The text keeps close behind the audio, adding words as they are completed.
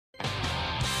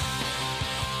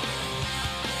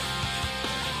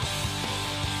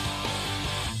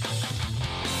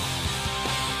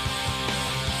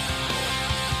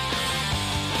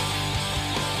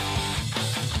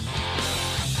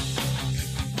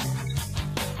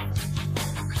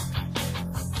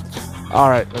All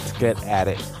right, let's get at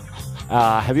it.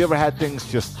 Have you ever had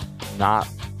things just not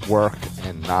work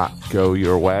and not go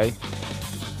your way?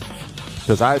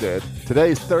 Because I did.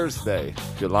 Today's Thursday,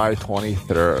 July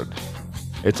 23rd.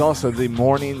 It's also the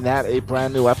morning that a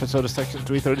brand new episode of Section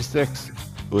 336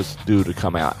 was due to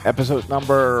come out. Episode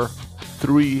number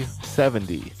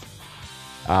 370.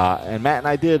 And Matt and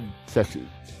I did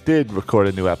record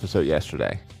a new episode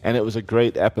yesterday, and it was a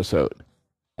great episode.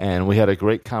 And we had a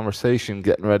great conversation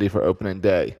getting ready for opening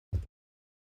day.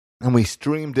 And we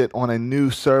streamed it on a new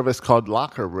service called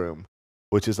Locker Room,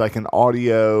 which is like an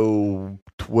audio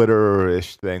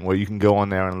Twitter-ish thing where you can go on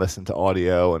there and listen to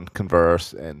audio and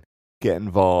converse and get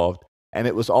involved. And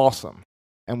it was awesome.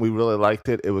 And we really liked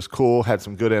it. It was cool, had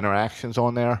some good interactions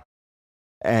on there.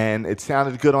 And it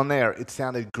sounded good on there. It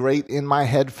sounded great in my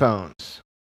headphones.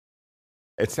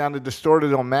 It sounded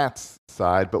distorted on Matt's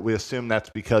side, but we assume that's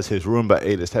because his Roomba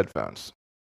ate his headphones.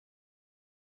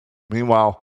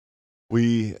 Meanwhile,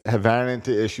 we have ran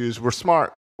into issues. We're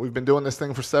smart. We've been doing this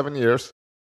thing for 7 years,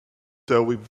 so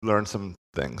we've learned some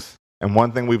things. And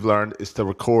one thing we've learned is to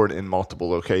record in multiple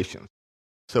locations.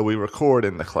 So we record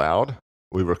in the cloud,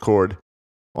 we record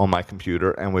on my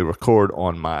computer, and we record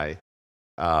on my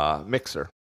mixer.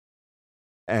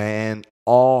 And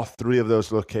all three of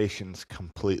those locations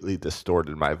completely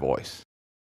distorted my voice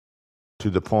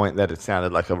to the point that it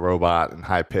sounded like a robot and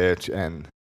high pitch and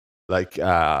like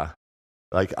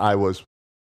I was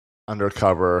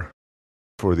undercover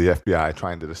for the FBI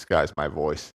trying to disguise my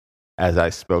voice as I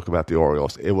spoke about the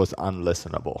Orioles. It was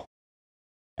unlistenable.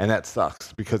 And that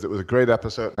sucks because it was a great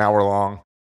episode, an hour long.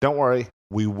 Don't worry,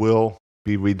 we will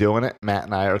be redoing it. Matt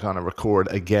and I are going to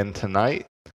record again tonight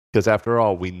because after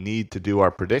all, we need to do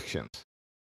our predictions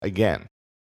again.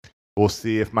 We'll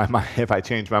see if if I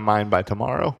change my mind by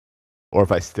tomorrow or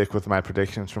if I stick with my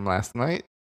predictions from last night.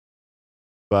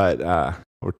 But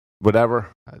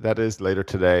whatever that is later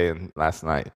today and last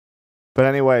night. But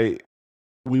anyway,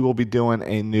 we will be doing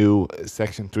a new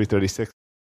Section 336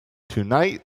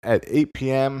 tonight at 8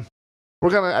 p.m.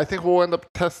 I think we'll end up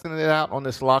testing it out on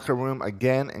this Locker Room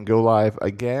again and go live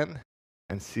again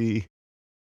and see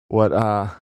what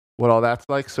all that's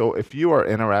like. So if you are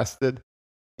interested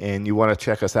and you want to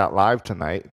check us out live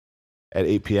tonight at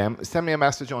 8 p.m., send me a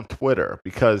message on Twitter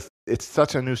because it's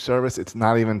such a new service.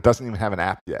 Doesn't even have an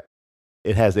app yet.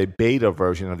 It has a beta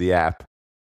version of the app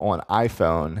on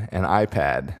iPhone and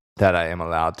iPad that I am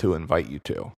allowed to invite you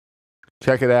to.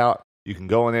 Check it out. You can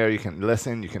go in there, you can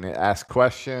listen, you can ask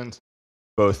questions,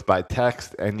 both by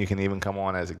text, and you can even come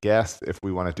on as a guest if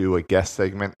we want to do a guest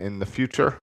segment in the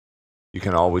future. You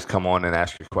can always come on and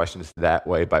ask your questions that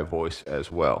way by voice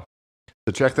as well.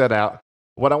 So check that out.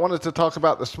 What I wanted to talk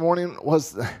about this morning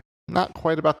was not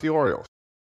quite about the Orioles.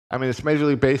 I mean, it's Major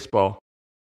League Baseball,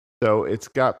 so it's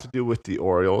got to do with the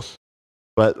Orioles.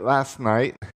 But last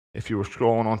night, if you were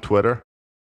scrolling on Twitter,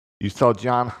 you saw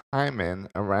John Hyman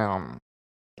around,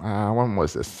 when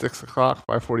was this, 6 o'clock,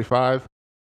 5:45,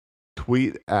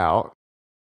 tweet out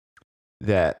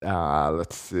that,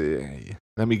 let's see,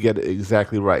 let me get it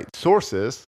exactly right.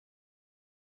 Sources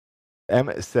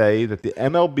say that the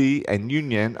MLB and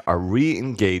Union are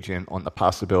re-engaging on the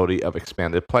possibility of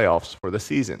expanded playoffs for the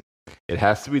season. It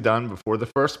has to be done before the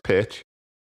first pitch,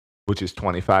 which is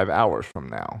 25 hours from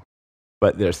now.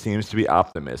 But there seems to be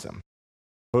optimism.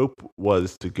 Hope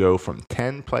was to go from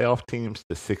 10 playoff teams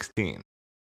to 16.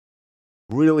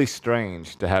 Really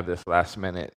strange to have this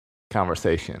last-minute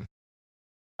conversation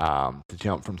to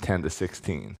jump from 10 to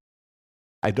 16.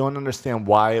 I don't understand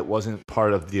why it wasn't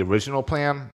part of the original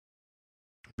plan,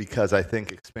 because I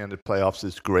think expanded playoffs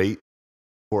is great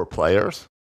for players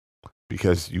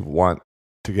because you want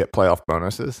to get playoff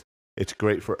bonuses. It's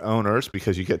great for owners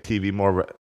because you get TV more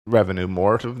revenue,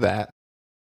 more of that.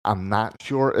 I'm not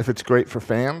sure if it's great for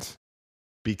fans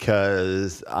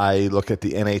because I look at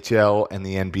the NHL and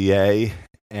the NBA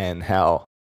and how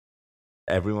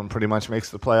everyone pretty much makes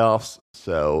the playoffs,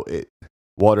 so it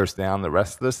waters down the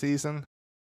rest of the season.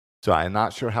 So I'm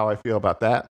not sure how I feel about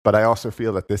that, but I also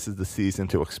feel that this is the season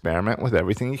to experiment with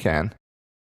everything you can.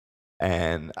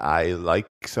 And I like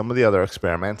some of the other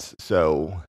experiments,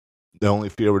 so the only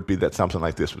fear would be that something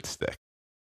like this would stick.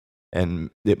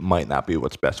 And it might not be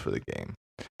what's best for the game.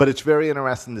 But it's very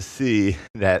interesting to see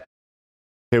that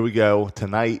here we go.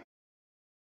 Tonight,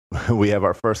 we have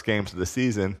our first games of the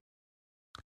season.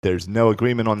 There's no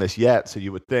agreement on this yet, so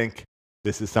you would think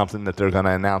this is something that they're going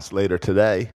to announce later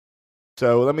today.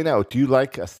 So let me know, do you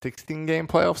like a 16-game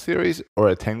playoff series or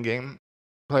a 10-game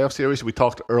playoff series? We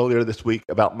talked earlier this week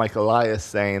about Mike Elias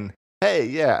saying, hey,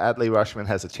 yeah, Adley Rutschman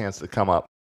has a chance to come up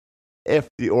if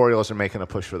the Orioles are making a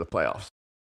push for the playoffs.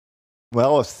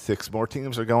 well, if 6 more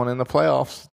teams are going in the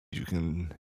playoffs, you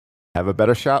can have a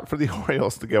better shot for the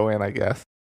Orioles to go in, I guess.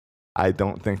 I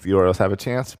don't think the Orioles have a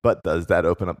chance, but does that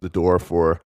open up the door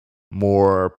for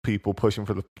more people pushing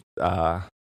for the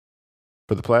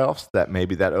playoffs? That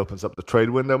maybe that opens up the trade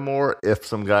window more if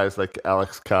some guys like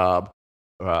Alex Cobb,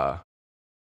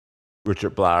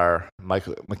 Richard Bleier,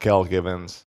 Michael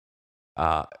Gibbons,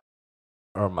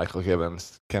 or Michael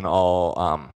Gibbons can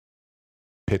all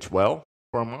pitch well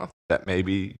for a month. That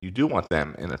maybe you do want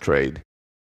them in a trade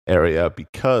area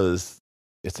because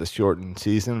it's a shortened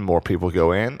season, more people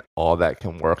go in, all that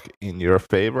can work in your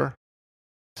favor.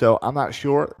 So I'm not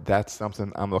sure. That's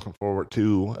something I'm looking forward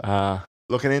to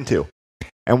looking into.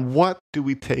 And what do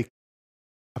we take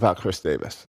about Chris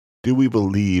Davis? Do we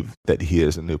believe that he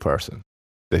is a new person,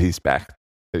 that he's back,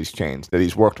 that he's changed, that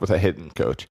he's worked with a hitting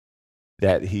coach,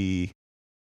 that he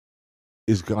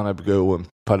is going to go and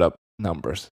put up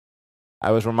numbers? I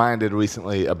was reminded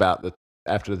recently about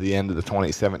after the end of the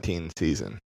 2017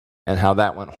 season and how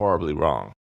that went horribly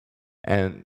wrong.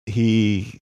 And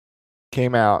he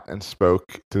came out and spoke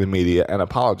to the media and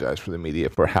apologized for the media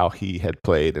for how he had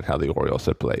played and how the Orioles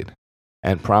had played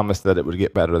and promised that it would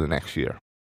get better the next year.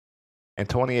 And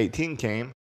 2018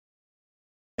 came,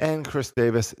 and Chris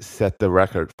Davis set the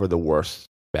record for the worst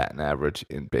batting average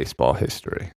in baseball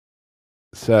history.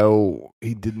 So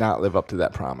he did not live up to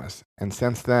that promise. And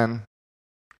since then,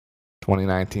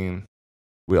 2019,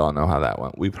 we all know how that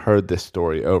went. We've heard this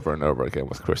story over and over again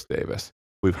with Chris Davis.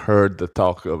 We've heard the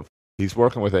talk of he's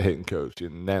working with a hitting coach,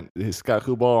 and then Scott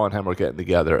Kubal and him are getting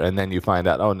together, and then you find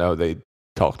out, oh no, they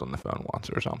talked on the phone once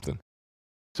or something.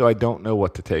 So I don't know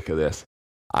what to take of this.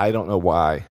 I don't know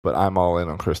why, but I'm all in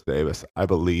on Chris Davis. I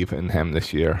believe in him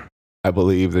this year. I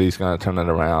believe that he's going to turn it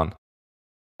around,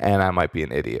 and I might be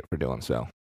an idiot for doing so.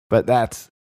 But that's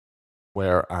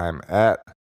where I'm at,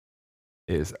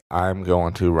 is I'm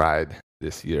going to ride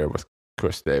this year with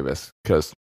Chris Davis,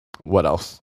 because what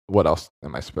else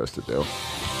am I supposed to do?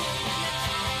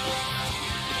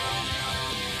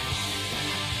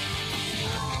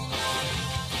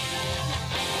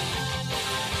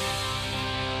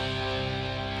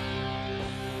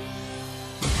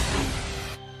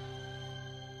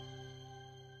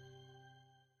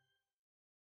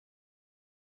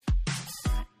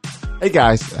 Hey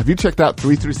guys, have you checked out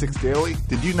 336 Daily?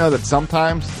 Did you know that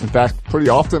sometimes, in fact, pretty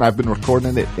often, I've been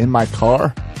recording it in my car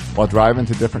while driving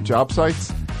to different job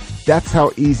sites? That's how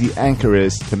easy Anchor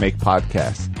is to make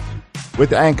podcasts.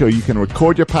 With Anchor, you can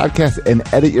record your podcast and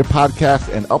edit your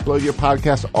podcast and upload your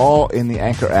podcast all in the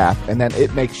Anchor app, and then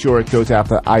it makes sure it goes out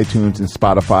to iTunes and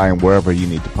Spotify and wherever you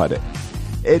need to put it.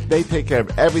 They take care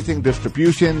of everything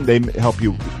distribution. They help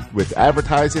you with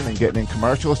advertising and getting in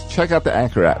commercials. Check out the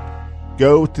Anchor app.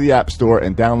 Go to the App Store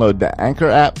and download the Anchor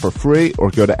app for free,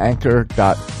 or go to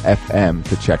anchor.fm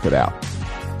to check it out.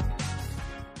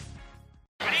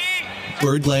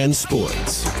 Birdland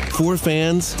Sports. For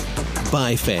fans,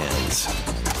 by fans.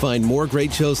 Find more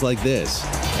great shows like this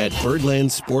at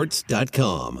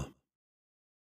birdlandsports.com.